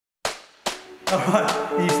Alright,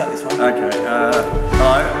 you start this one. Okay, hello.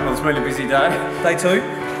 Well, it's been a busy day. Day 2.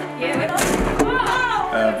 Yeah, we're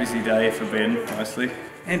not. Busy day for Ben, mostly.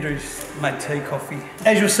 Andrew's made tea, coffee.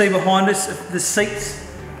 As you'll see behind us, the seats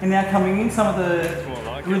are now coming in. Some of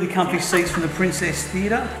the really comfy seats from the Princess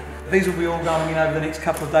Theatre. These will be all going in over the next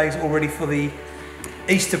couple of days, all ready for the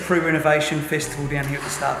Easter Pre-Renovation Festival down here at the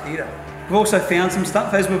Star Theatre. We've also found some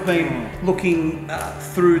stuff as we've been looking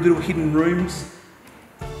through little hidden rooms.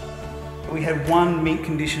 We had one mint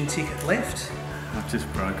condition ticket left. I've just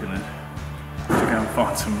broken it. To go and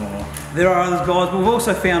find some more. There are others, guys, but we've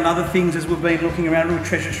also found other things as we've been looking around, a real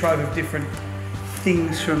treasure trove of different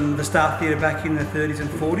things from the Star Theatre back in the 30s and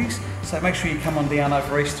 40s. So make sure you come on down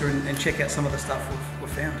over Easter and check out some of the stuff we've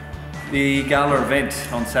found. The gala event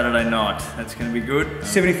on Saturday night, that's going to be good.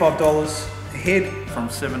 $75 a head. From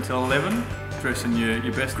 7 till 11. Dress in your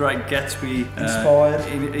best Great Gatsby inspired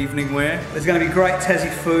evening wear. There's going to be great Tassie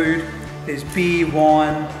food. There's beer,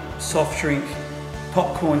 wine, soft drink,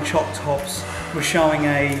 popcorn, chopped tops. We're showing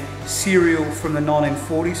a serial from the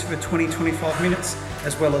 1940s for 20-25 minutes,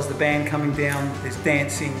 as well as the band coming down. There's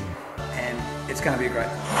dancing, and it's going to be a great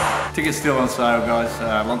time. Tickets still on sale, guys.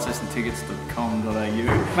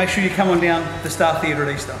 launcestontickets.com.au. Make sure you come on down the Star Theatre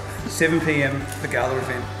at Easter. 7 PM, the gala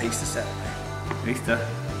event, Easter Saturday. Easter.